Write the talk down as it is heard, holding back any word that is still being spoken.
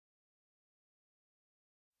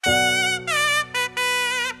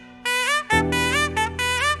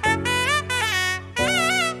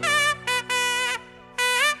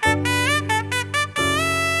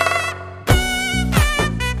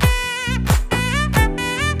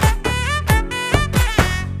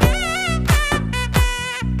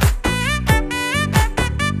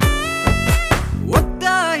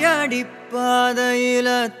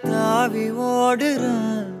பூங்குயில தாவி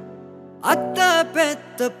ஓடுறேன், அத்த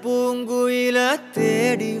பெத்த பூங்குயில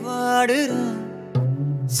தேடி வாடுறேன்.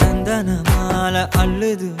 சந்தன மாலை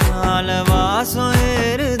அள்ளுது மாலை வாசம்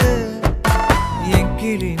ஏறுது, என்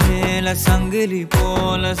கிளி மேல சங்கிலி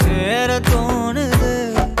போல சேர தோணுது.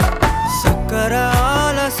 சக்கர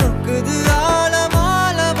ஆல சொக்குது ஆல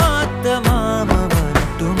மால மாத்த மாம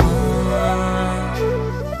வரட்டுமா?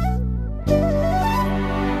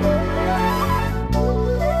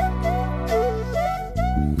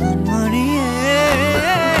 கண்மணியே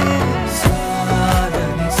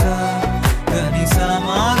சாதனிசா கனிசா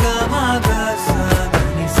மாக மாக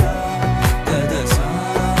சாதனிசா கதசா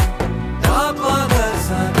பாபக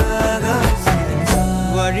சகக சிதனிசா.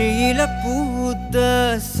 வழியில பூத்த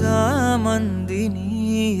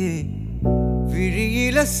சாமந்தினியே,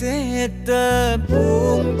 விழியில சேர்த்த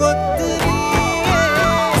பூங்கொத்து நீயே.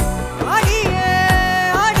 அடியே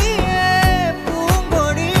அடியே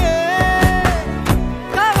பூங்கொடியே,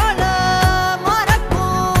 கவல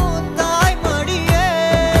மறக்கும் தாய்மடியே.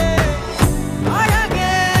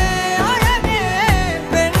 அழகே அழகே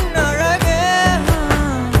பெண் அழகே,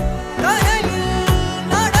 கரையில்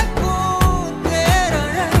நடக்கும்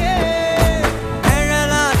தேரழகே.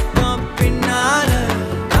 நிழலாட்டம் பின்னால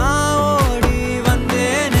நான் ஓடி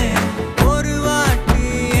வந்தேனே, ஒரு வாட்டி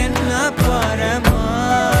என்ன பரமா.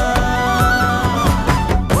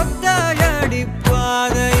 ஒத்தையடி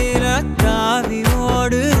பாதையில தாவி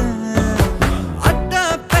ஓடுறேன், அத்த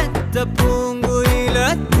பெத்த பூங்குயில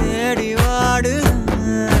தேடி வாடுறேன்.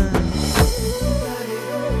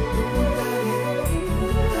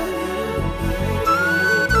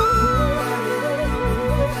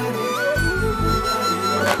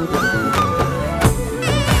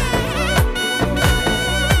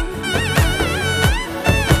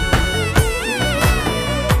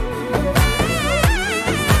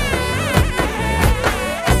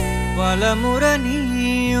 பலமுறை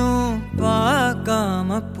நீயும் பார்க்காம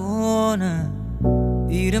போன,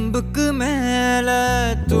 இரும்புக்கு மேல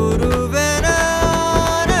துருவென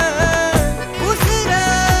உசிர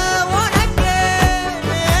உனக்கே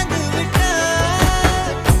நேர்ந்து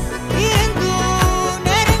விட்டேன். இருந்தும்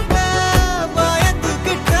நெருங்க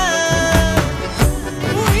பயந்துகிட்டேன்.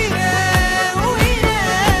 உயிரே உயிரே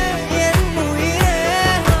என் உயிரே,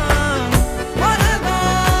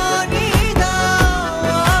 உலகம்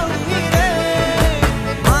நீதான் உயிரே.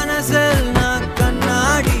 மனசில் நான்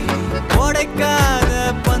கண்ணாடி உடைக்காத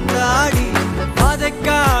பந்தாடி,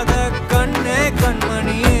 வதைக்காத கண்ணே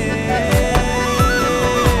கண்மணியே.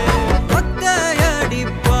 ஒத்தையடி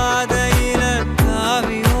பாதையில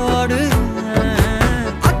தாவி ஓடுறேன்,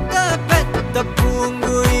 அத்த பெத்த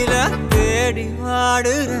பூங்குயில தேடி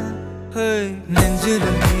வாடுறேன். நெஞ்சில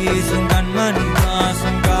வீசும் கண்மணி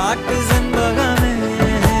வாசம்